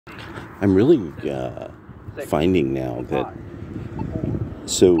I'm really finding now that,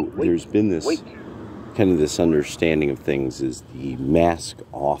 so there's been this kind of this understanding of things is the mask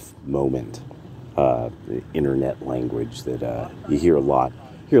off moment, the internet language that you hear a lot.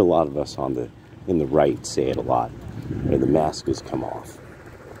 Hear a lot of us in the right say it a lot, where the mask has come off.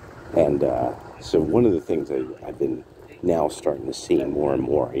 And so one of the things I've been now starting to see more and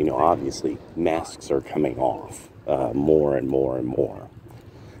more, obviously masks are coming off more and more and more.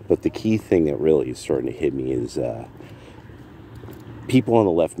 But the key thing that really is starting to hit me is people on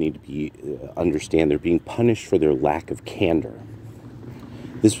the left need to be understand they're being punished for their lack of candor.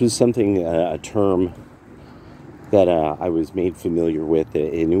 This was something, a term that I was made familiar with,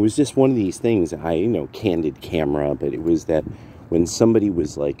 and it was just one of these things. Candid camera, but it was that when somebody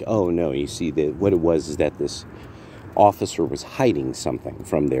was like, "Oh no," you see that what it was is that this officer was hiding something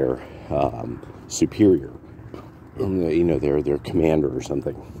from their superior, their commander or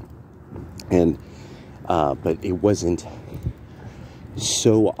something. And but it wasn't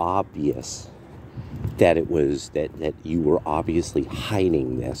so obvious that it was that you were obviously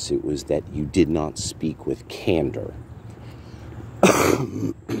hiding this. It was that you did not speak with candor.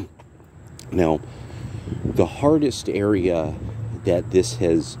 Now, the hardest area that this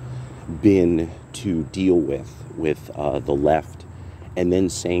has been to deal with the left, and then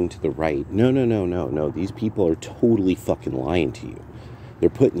saying to the right, no, these people are totally fucking lying to you. They're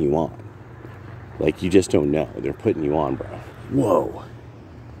putting you on. Like, you just don't know. They're putting you on, bro. Whoa.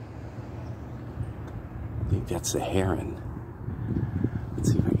 I think that's the heron.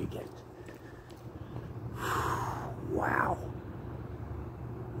 Let's see if I can get it. Wow.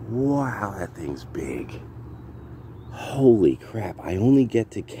 Wow, that thing's big. Holy crap. I only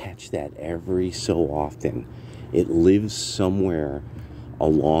get to catch that every so often. It lives somewhere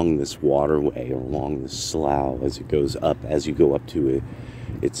along this waterway, or along this slough as it goes up, as you go up to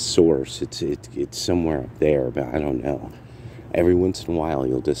its source. It's somewhere up there, but I don't know. Every once in a while,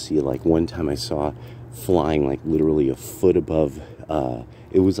 you'll just see, like, one time I saw flying, like, literally a foot above,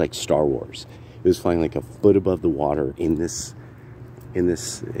 it was like Star Wars. It was flying like a foot above the water in this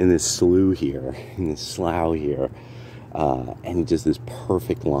slough here, and just this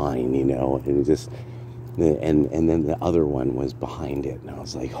perfect line, and just, and then the other one was behind it, and I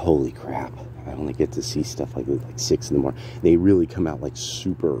was like, holy crap, I only get to see stuff like 6 in the morning. They really come out like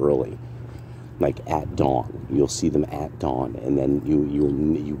super early, like at dawn. You'll see them at dawn, and then you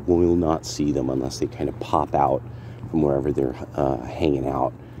will not see them unless they kind of pop out from wherever they're hanging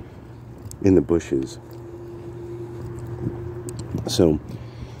out in the bushes. So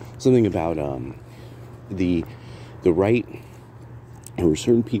something about the right. There were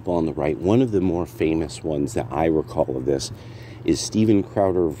certain people on the right. One of the more famous ones that I recall of this is Steven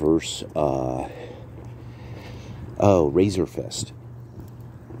Crowder versus Razor Fist,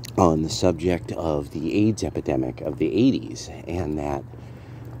 on the subject of the AIDS epidemic of the 80s. And that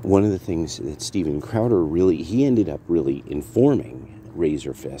one of the things that Steven Crowder he ended up really informing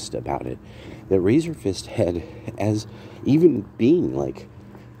Razor Fist about it, that Razor Fist had, as even being like,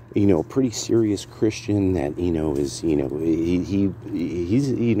 a pretty serious Christian that, is,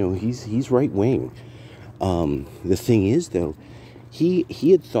 he's right wing. The thing is, though, he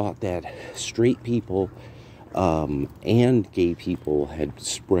had thought that straight people and gay people had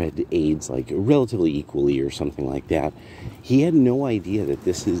spread AIDS like relatively equally or something like that. He had no idea that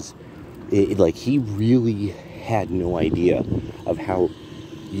this is, he really had no idea of how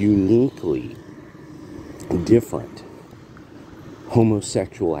uniquely different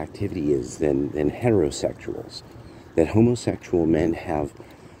homosexual activity is than heterosexuals. That homosexual men have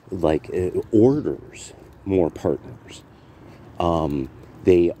orders more partners.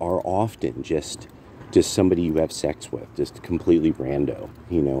 They are often just somebody you have sex with, just completely rando,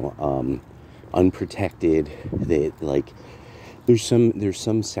 unprotected. There's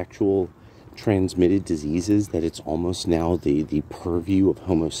some sexual transmitted diseases that it's almost now the purview of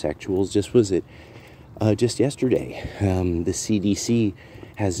homosexuals. Just yesterday, the CDC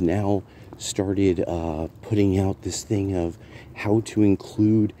has now started putting out this thing of how to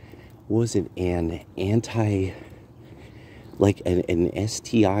include, an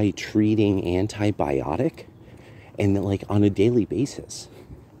STI treating antibiotic, and on a daily basis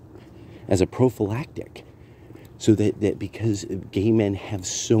as a prophylactic, so that because gay men have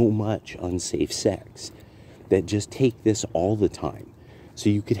so much unsafe sex, that just take this all the time. So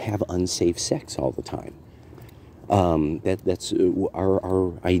you could have unsafe sex all the time. That's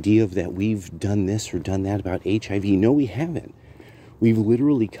our idea of that we've done this or done that about HIV. No, we haven't. We've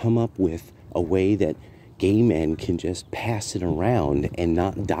literally come up with a way that gay men can just pass it around and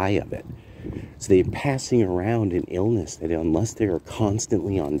not die of it. So they're passing around an illness that unless they are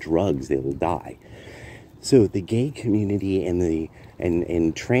constantly on drugs, they will die. So the gay community and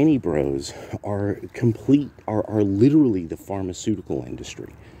and tranny bros are literally the pharmaceutical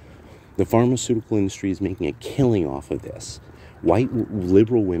industry. The pharmaceutical industry is making a killing off of this. White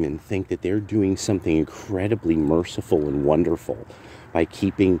liberal women think that they're doing something incredibly merciful and wonderful by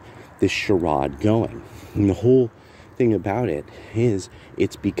keeping this charade going. And the whole thing about it is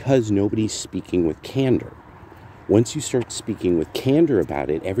it's because nobody's speaking with candor. Once you start speaking with candor about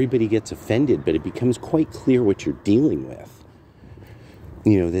it, everybody gets offended, but it becomes quite clear what you're dealing with.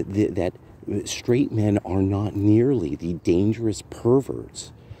 You know, that straight men are not nearly the dangerous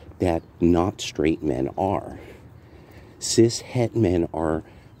perverts that not straight men are. Cis het men are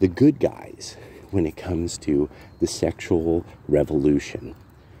the good guys when it comes to the sexual revolution.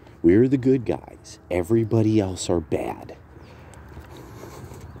 We're the good guys. Everybody else are bad.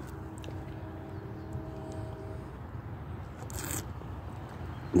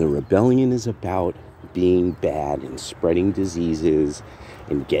 The rebellion is about being bad and spreading diseases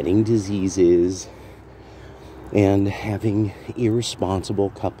and getting diseases and having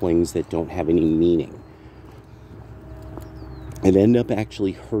irresponsible couplings that don't have any meaning. And end up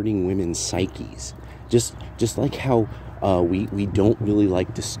actually hurting women's psyches. Just like how we don't really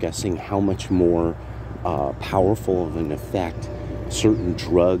like discussing how much more powerful of an effect certain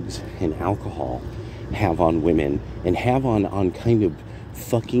drugs and alcohol have on women and have on kind of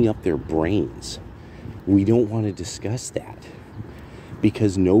fucking up their brains. We don't want to discuss that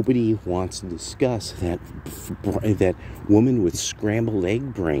because nobody wants to discuss that woman with scrambled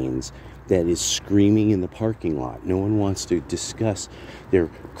egg brains that is screaming in the parking lot. No one wants to discuss their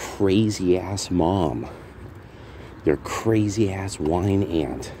crazy-ass mom, their crazy-ass wine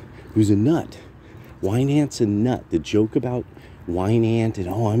aunt, who's a nut. Wine aunt's a nut. The joke about wine aunt and,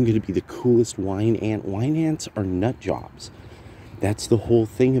 oh, I'm going to be the coolest wine aunt. Wine ants are nut jobs. That's the whole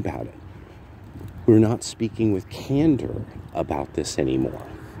thing about it. We're not speaking with candor about this anymore.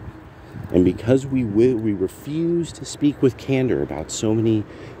 And because we refuse to speak with candor about so many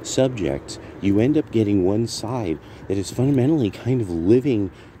subjects, you end up getting one side that is fundamentally kind of living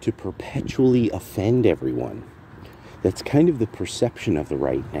to perpetually offend everyone. That's kind of the perception of the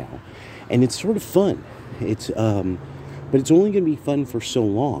right now. And it's sort of fun. But it's only going to be fun for so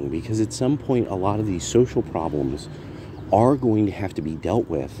long, because at some point a lot of these social problems are going to have to be dealt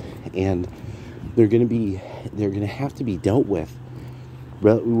with, and they're going to have to be dealt with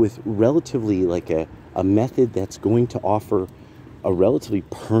relatively like a method that's going to offer a relatively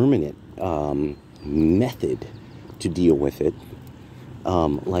permanent method to deal with it.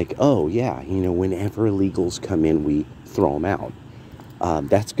 Like, oh yeah, you know, whenever illegals come in, we throw them out.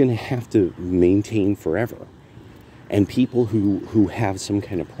 That's going to have to maintain forever. And people who have some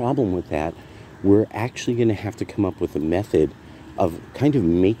kind of problem with that, we're actually going to have to come up with a method of kind of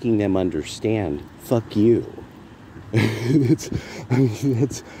making them understand, fuck you. That's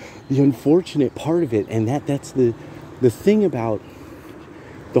the unfortunate part of it, and that's the thing about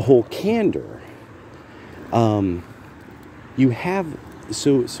the whole candor. You have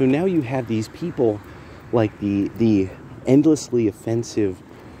so now you have these people like the endlessly offensive,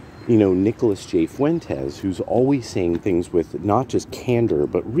 you know, Nicholas J. Fuentes, who's always saying things with not just candor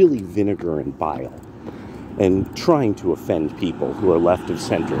but really vinegar and bile, and trying to offend people who are left of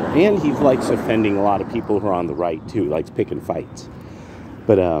center. And he likes offending a lot of people who are on the right, too. He likes picking fights.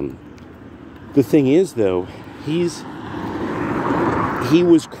 But the thing is, though, he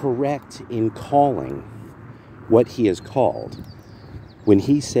was correct in calling what he has called. When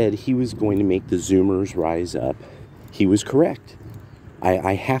he said he was going to make the Zoomers rise up, he was correct.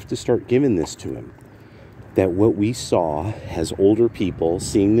 I have to start giving this to him. That what we saw as older people,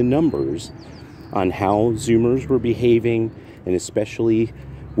 seeing the numbers on how Zoomers were behaving, and especially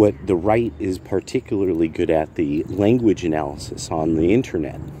what the right is particularly good at, the language analysis on the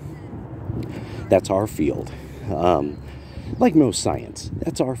internet. That's our field. Like most science,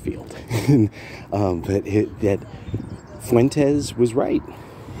 that's our field. But that Fuentes was right.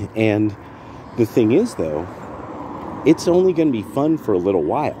 And the thing is, though, it's only going to be fun for a little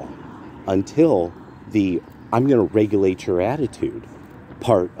while until the I'm going to regulate your attitude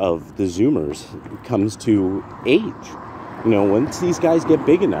part of the Zoomers comes to age. You know, once these guys get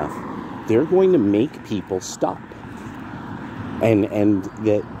big enough, they're going to make people stop. And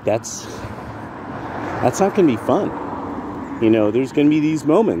that's not going to be fun. You know, there's going to be these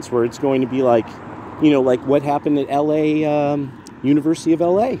moments where it's going to be like, you know, like what happened at LA, University of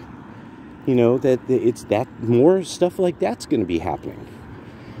LA. You know, that it's that more stuff like that's going to be happening.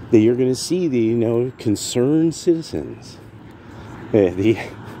 That you're going to see the, you know, concerned citizens,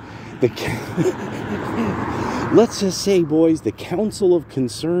 the let's just say, boys, the Council of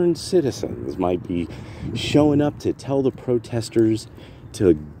Concerned Citizens might be showing up to tell the protesters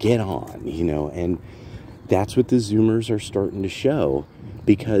to get on, and that's what the Zoomers are starting to show,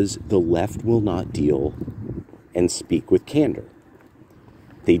 because the left will not deal and speak with candor.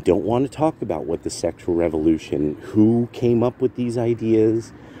 They don't want to talk about what the sexual revolution, who came up with these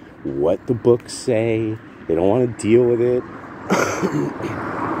ideas, what the books say. They don't want to deal with it.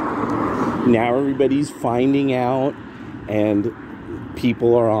 Now everybody's finding out, and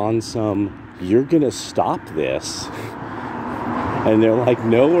people are on some, you're going to stop this. And they're like,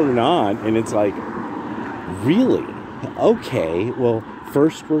 no, we're not. And it's like, really? Okay, well,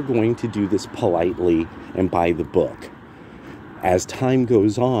 first we're going to do this politely and by the book. As time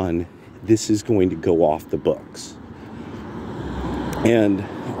goes on, this is going to go off the books. And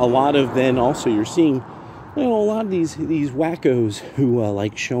a lot of then also you're seeing, a lot of these wackos who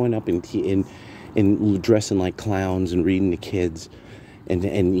like showing up in dressing like clowns and reading to kids and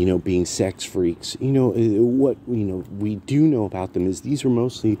being sex freaks. What we do know about them is these are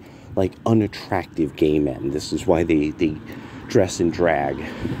mostly like unattractive gay men. This is why they dress in drag.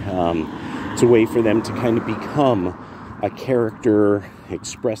 It's a way for them to kind of become a character,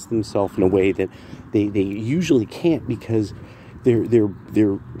 express themselves in a way that they usually can't, because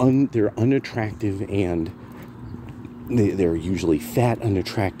they're unattractive, and they're usually fat,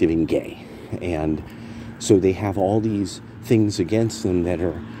 unattractive, and gay. And so they have all these things against them that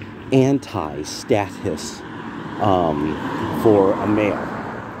are anti-status for a male.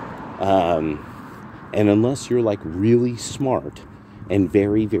 And unless you're like really smart and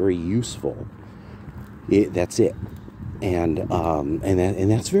very, very useful, that's it. And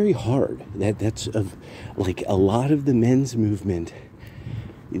that's very hard. That's like a lot of the men's movement.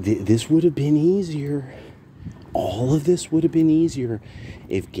 This would have been easier. All of this would have been easier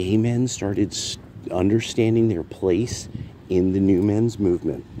if gay men started understanding their place in the new men's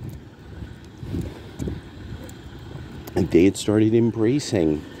movement. And they had started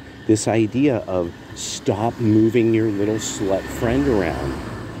embracing this idea of stop moving your little slut friend around.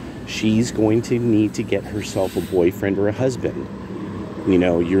 She's going to need to get herself a boyfriend or a husband.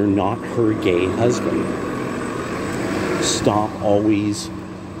 You're not her gay husband. Stop always,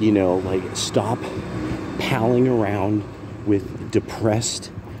 stop palling around with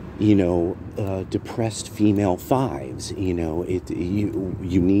depressed female fives. You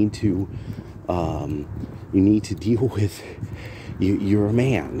need to deal with. You're a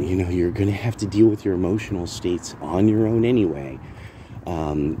man. You're going to have to deal with your emotional states on your own anyway.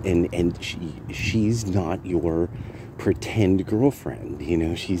 And she's not your pretend girlfriend.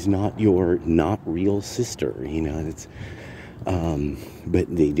 She's not your not real sister. It's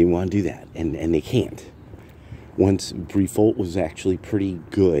but they didn't want to do that, and they can't. Once Briefold was actually pretty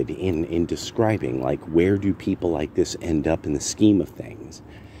good in describing, like, where do people like this end up in the scheme of things,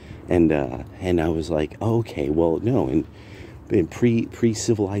 and I was like, oh, okay, well, no, in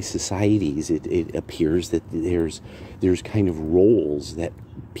pre-civilized societies, it appears that there's kind of roles that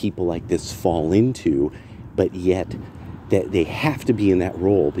people like this fall into, but yet that they have to be in that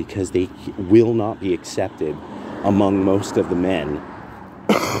role because they will not be accepted among most of the men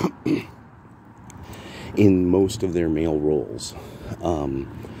in most of their male roles.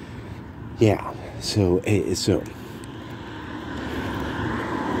 So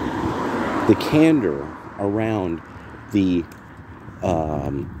the candor around the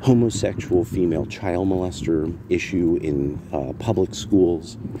homosexual female child molester issue in public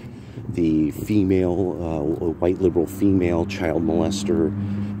schools, the white liberal female child molester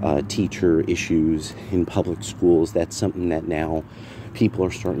teacher issues in public schools, that's something that now people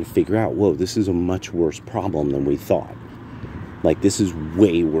are starting to figure out, whoa, this is a much worse problem than we thought. Like, this is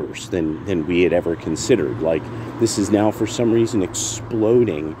way worse than we had ever considered. Like, this is now for some reason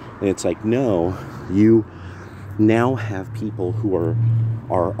exploding, and it's like, no, you now have people who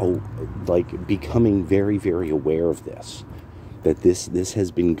are like becoming very, very aware of this, that this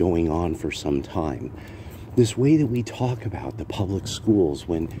has been going on for some time. This way that we talk about the public schools,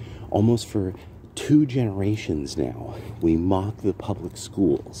 when almost for 2 generations now, we mock the public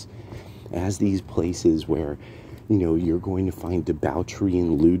schools as these places where, you're going to find debauchery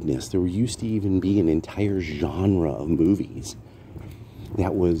and lewdness. There used to even be an entire genre of movies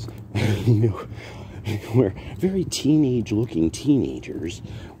that was, where very teenage-looking teenagers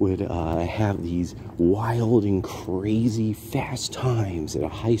would have these wild and crazy fast times at a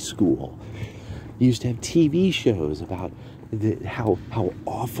high school. You used to have TV shows about how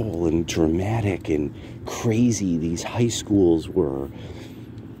awful and dramatic and crazy these high schools were,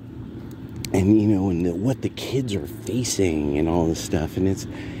 and and what the kids are facing and all this stuff, and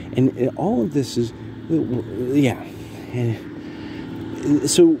And all of this is, yeah.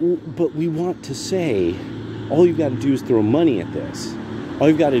 So, but we want to say, all you've got to do is throw money at this. All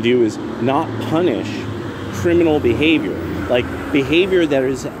you've got to do is not punish criminal behavior. Like, behavior that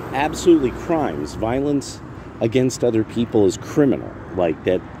is absolutely crimes. Violence against other people is criminal. Like,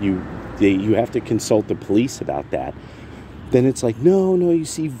 that you have to consult the police about that. Then it's like, no, you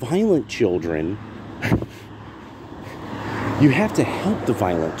see, violent children, you have to help the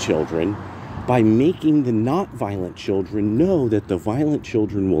violent children by making the not violent children know that the violent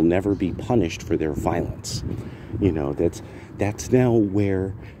children will never be punished for their violence. You know, that's now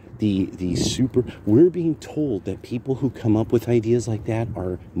where we're being told that people who come up with ideas like that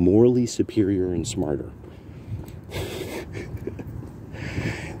are morally superior and smarter.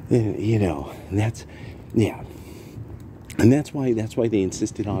 You know, yeah. And that's why they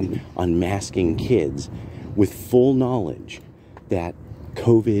insisted on masking kids with full knowledge that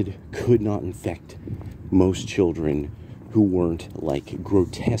COVID could not infect most children who weren't, like,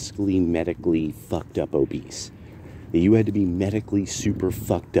 grotesquely medically fucked up obese. You had to be medically super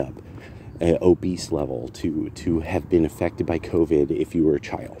fucked up obese level to have been affected by COVID if you were a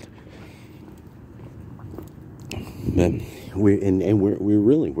child. But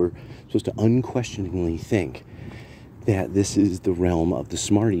we're supposed to unquestioningly think that this is the realm of the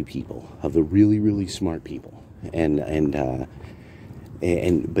smarty people, of the really, really smart people, but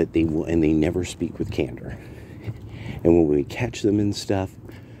they never speak with candor. And when we catch them and stuff,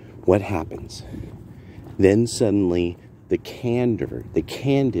 what happens? Then suddenly the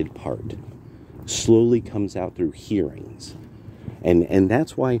candid part slowly comes out through hearings. And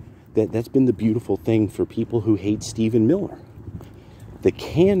that's why that's been the beautiful thing for people who hate Stephen Miller. The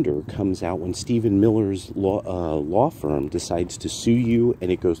candor comes out when Stephen Miller's law firm decides to sue you,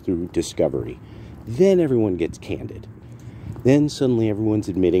 and it goes through discovery. Then everyone gets candid. Then suddenly everyone's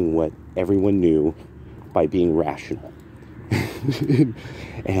admitting what everyone knew by being rational.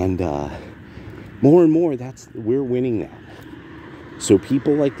 And more and more, we're winning that. So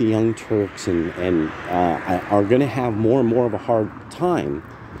people like the Young Turks and are going to have more and more of a hard time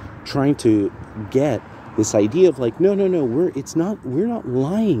trying to get this idea of, like, no, we're not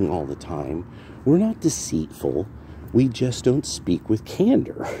lying all the time. We're not deceitful. We just don't speak with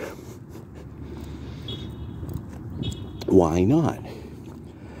candor. Why not?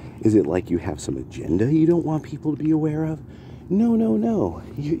 Is it like you have some agenda you don't want people to be aware of? No.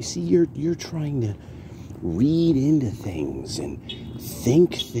 You see, you're trying to read into things and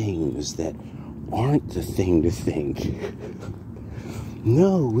think things that aren't the thing to think.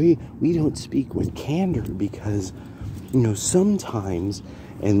 No, we don't speak with candor because, sometimes,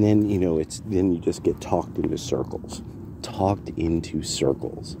 and then, then you just get talked into circles.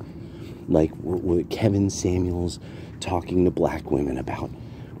 Like Kevin Samuels talking to black women about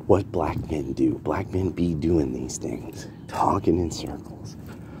what black men do. Black men be doing these things, talking in circles.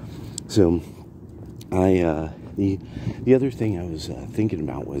 So, the other thing I was thinking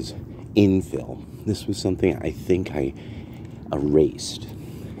about was infill. This was something I think I erased.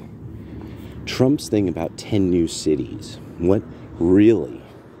 Trump's thing about 10 new cities. What really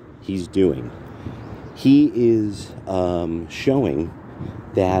he's doing? He is showing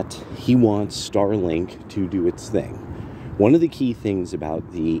that he wants Starlink to do its thing. One of the key things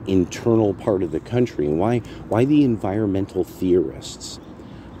about the internal part of the country, and why the environmental theorists,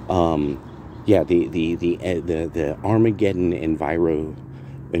 the Armageddon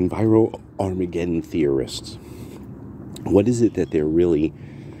enviro Armageddon theorists, what is it that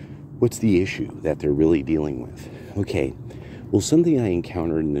what's the issue that they're really dealing with? Okay, well, something I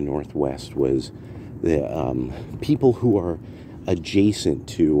encountered in the Northwest was the people who are adjacent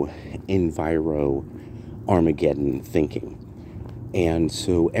to enviro Armageddon thinking. And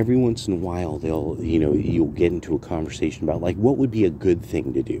so every once in a while you'll get into a conversation about, like, what would be a good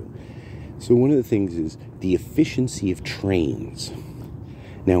thing to do. So one of the things is the efficiency of trains.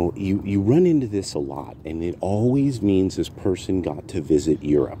 Now, you run into this a lot, and it always means this person got to visit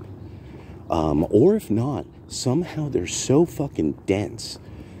Europe. Or if not, somehow they're so fucking dense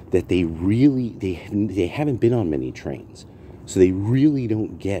that they haven't been on many trains. So they really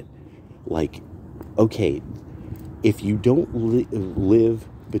don't get, like, okay, if you don't live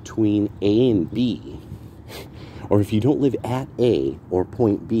between A and B, or if you don't live at A or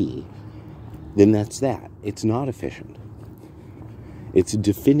point B, then that's that. It's not efficient. It's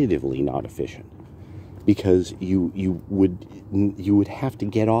definitively not efficient, because you would have to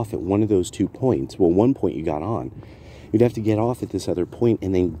get off at one of those 2 points. Well, one point you got on. You'd have to get off at this other point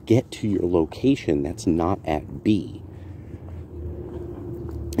and then get to your location that's not at B.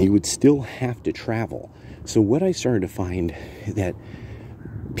 You would still have to travel. So what I started to find that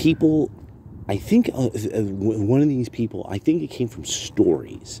people, I think one of these people, I think it came from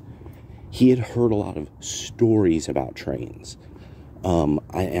stories. He had heard a lot of stories about trains. And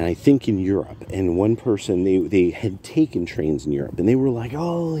I think in Europe, and one person, they had taken trains in Europe, and they were like,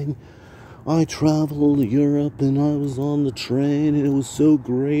 oh, and I traveled to Europe, and I was on the train, and it was so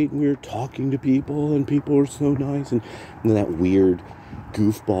great, and we were talking to people, and people were so nice, and that weird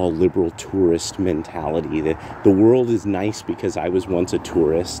goofball liberal tourist mentality that the world is nice because I was once a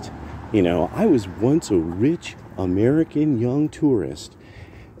tourist. You know, I was once a rich American young tourist,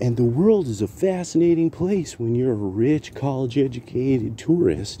 and the world is a fascinating place when you're a rich, college-educated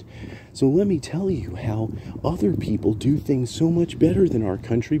tourist. So let me tell you how other people do things so much better than our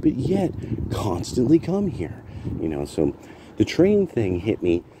country, but yet constantly come here. You know, so the train thing hit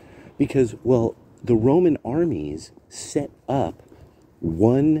me because, well, the Roman armies set up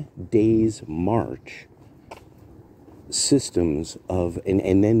 1 day's march systems of,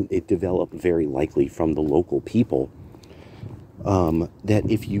 and then it developed very likely from the local people, that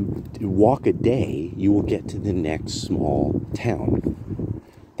if you walk a day, you will get to the next small town.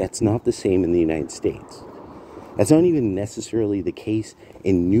 That's not the same in the United States. That's not even necessarily the case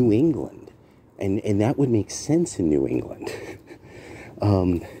in New England. And that would make sense in New England.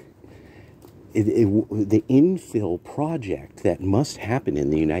 The infill project that must happen in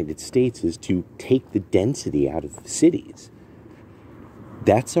the United States is to take the density out of cities.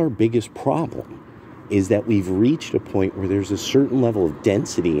 That's our biggest problem, is that we've reached a point where there's a certain level of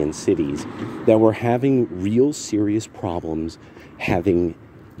density in cities that we're having real serious problems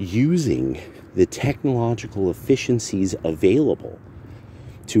using the technological efficiencies available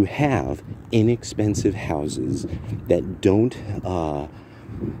to have inexpensive houses that don't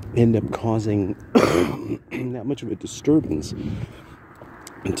end up causing that much of a disturbance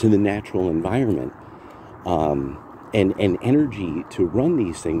to the natural environment, and energy to run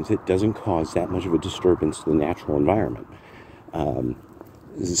these things that doesn't cause that much of a disturbance to the natural environment,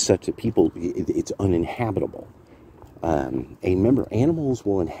 such that it's uninhabitable. And remember, animals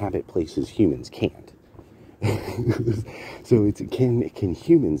will inhabit places humans can't. So can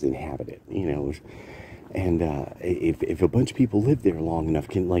humans inhabit it, you know? And if a bunch of people live there long enough,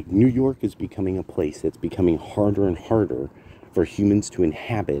 like New York is becoming a place that's becoming harder and harder for humans to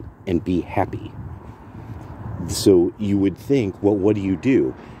inhabit and be happy. So you would think, well, what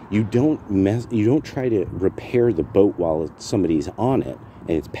do? You don't try to repair the boat while somebody's on it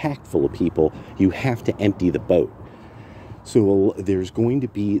and it's packed full of people. You have to empty the boat. So there's going to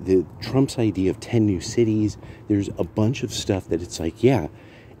be Trump's idea of 10 new cities. There's a bunch of stuff that it's like, yeah,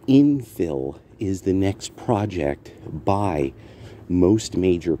 infill is the next project by most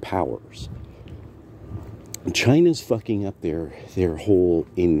major powers. China's fucking up their whole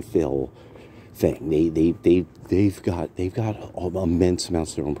infill thing. They've got immense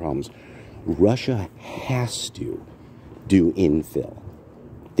amounts of their own problems. Russia has to do infill.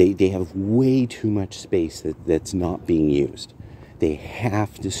 They have way too much space that's not being used. They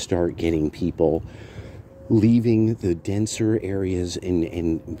have to start getting people leaving the denser areas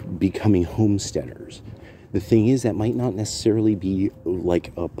and becoming homesteaders. The thing is, that might not necessarily be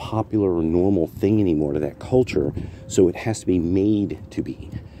like a popular or normal thing anymore to that culture, so it has to be made to be.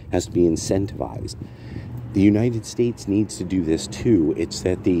 It has to be incentivized. The United States needs to do this too. It's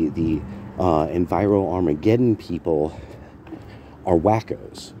that the Enviro-Armageddon people are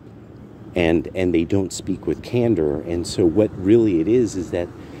wackos, and they don't speak with candor, and so what really it is that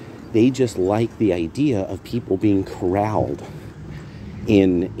they just like the idea of people being corralled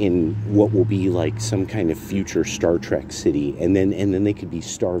in what will be like some kind of future Star Trek city, and then they could be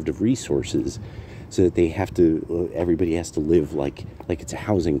starved of resources, so that everybody has to live like it's a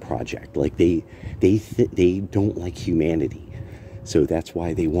housing project. Like they don't like humanity, so that's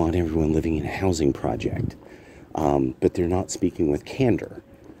why they want everyone living in a housing project. But they're not speaking with candor.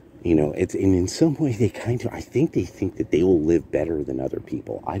 You know, and in some way I think they think that they will live better than other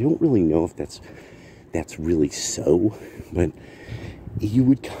people. I don't really know if that's really so, but you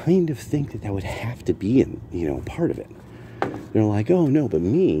would kind of think that would have to be part of it. They're like, oh no, but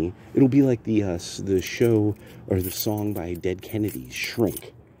it'll be like the show or the song by Dead Kennedys,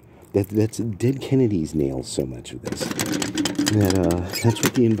 Shrink. That's Dead Kennedys nails so much of this. That's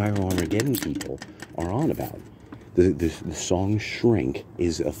what the Enviro-Armageddon people are on about. The song Shrink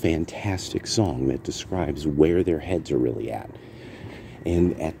is a fantastic song that describes where their heads are really at.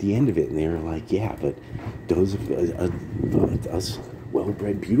 And at the end of it, they're like, yeah, but those of us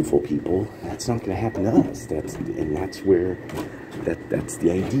well-bred, beautiful people, that's not going to happen to us. That's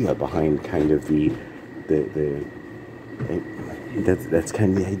the idea behind kind of the that's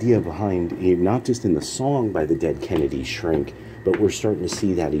kind of the idea behind, not just in the song by the Dead Kennedys Shrink, but we're starting to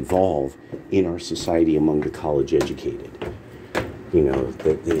see that evolve in our society among the college educated. You know,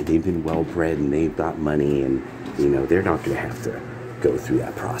 they've been well bred and they've got money, and you know, they're not going to have to go through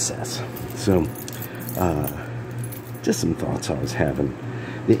that process. So just some thoughts I was having.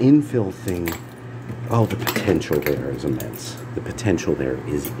 The infill thing, oh, the potential there is immense. The potential there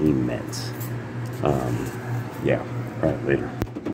is immense. Yeah, all right, later.